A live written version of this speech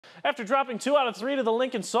After dropping 2 out of 3 to the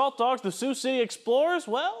Lincoln Salt Dogs, the Sioux City Explorers,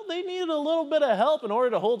 well, they needed a little bit of help in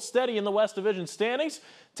order to hold steady in the West Division standings.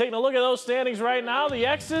 Taking a look at those standings right now, the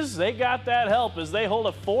X's, they got that help as they hold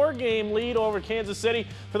a 4-game lead over Kansas City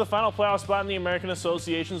for the final playoff spot in the American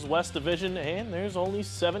Association's West Division, and there's only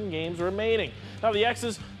 7 games remaining. Now the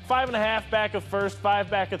X's, 5.5 back of first, 5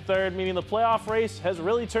 back of third, meaning the playoff race has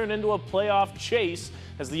really turned into a playoff chase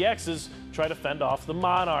as the X's try to fend off the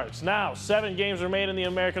Monarchs. Now, 7 games remain in the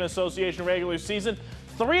American Association regular season.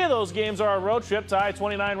 3 of those games are a road trip to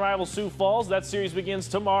I-29 rival Sioux Falls. That series begins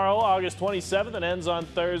tomorrow, August 27th, and ends on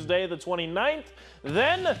Thursday, the 29th.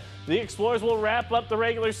 Then the Explorers will wrap up the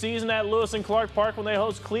regular season at Lewis and Clark Park when they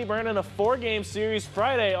host Cleburne in a 4-game series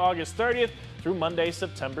Friday, August 30th through Monday,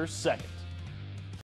 September 2nd.